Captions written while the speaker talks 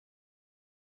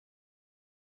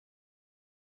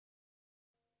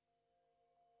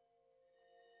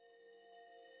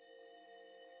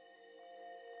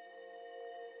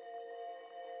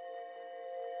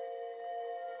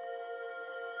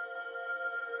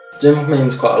Gym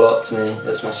means quite a lot to me.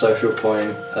 It's my social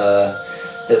point.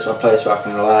 It's my place where I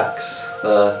can relax,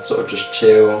 sort of just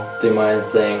chill, do my own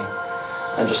thing,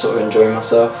 and just sort of enjoy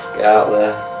myself, get out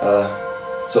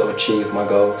there, sort of achieve my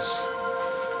goals.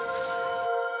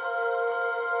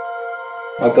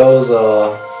 My goals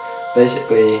are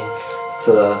basically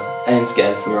to aim to get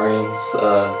into the Marines.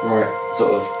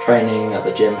 Sort of training at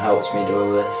the gym helps me do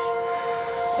all this.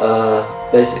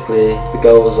 Basically, the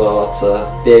goals are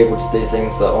to be able to do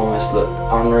things that almost look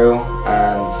unreal,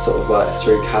 and sort of like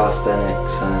through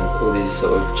calisthenics and all these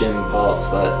sort of gym parts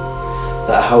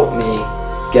that help me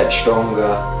get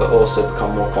stronger but also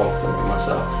become more confident in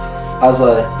myself. As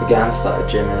I began started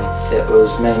gymming, it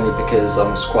was mainly because I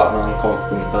was quite an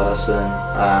unconfident person,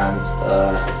 and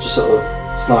just sort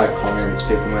of snide comments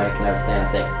people make and everything.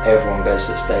 I think everyone goes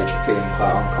to the stage of feeling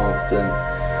quite unconfident.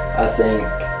 I think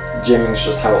gymming's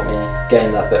just helped me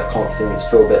gain that bit of confidence,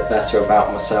 feel a bit better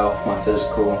about myself, my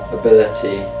physical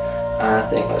ability, and I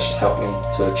think that's just helped me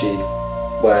to achieve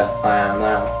where I am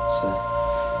now. So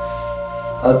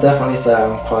I'd definitely say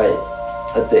I'm quite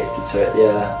addicted to it,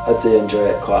 yeah. I do enjoy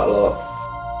it quite a lot.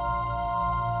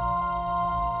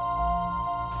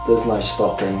 There's no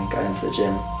stopping going to the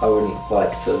gym. I wouldn't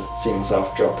like to see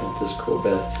myself drop in physical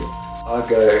ability. I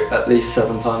go at least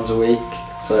 7 times a week,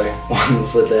 so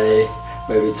once a day,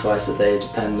 maybe twice a day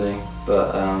depending,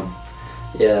 but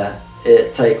yeah,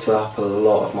 it takes up a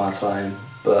lot of my time,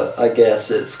 but I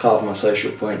guess it's kind of my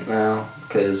social point now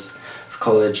because of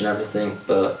college and everything,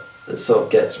 but it sort of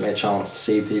gets me a chance to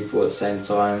see people at the same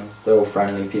time. They're all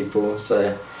friendly people, so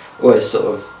it always sort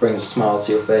of brings a smile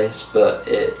to your face, but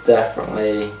it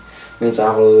definitely means I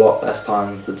have a lot less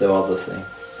time to do other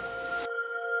things.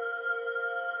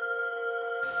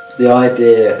 The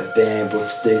idea of being able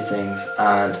to do things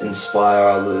and inspire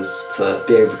others to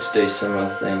be able to do similar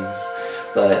things,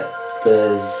 like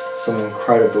there's some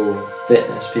incredible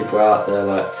fitness people out there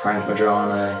like Frank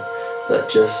Madrano that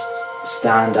just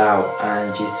stand out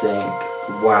and you think,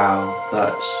 wow,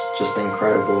 that's just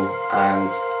incredible, and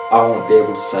I want to be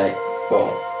able to say, well,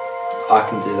 I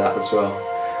can do that as well.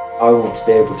 I want to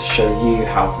be able to show you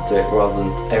how to do it rather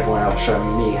than everyone else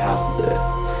showing me how to do it.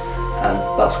 And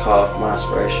that's kind of my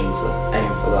aspiration to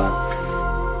aim for that.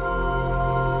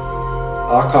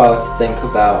 I kind of think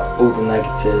about all the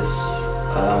negatives,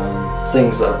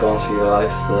 things that have gone through your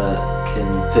life that can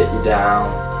put you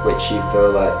down, which you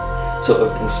feel like sort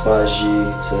of inspires you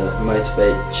to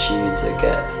motivate you to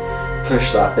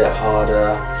push that bit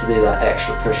harder, to do that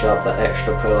extra push up, that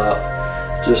extra pull up.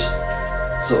 Just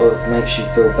sort of makes you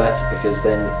feel better, because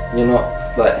then you're not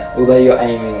like, although you're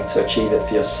aiming to achieve it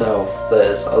for yourself,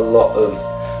 there's a lot of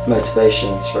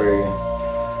motivation through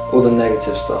all the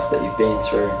negative stuff that you've been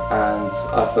through, and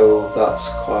I feel that's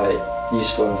quite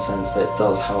useful in the sense that it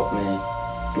does help me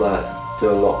like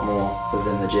do a lot more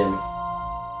within the gym.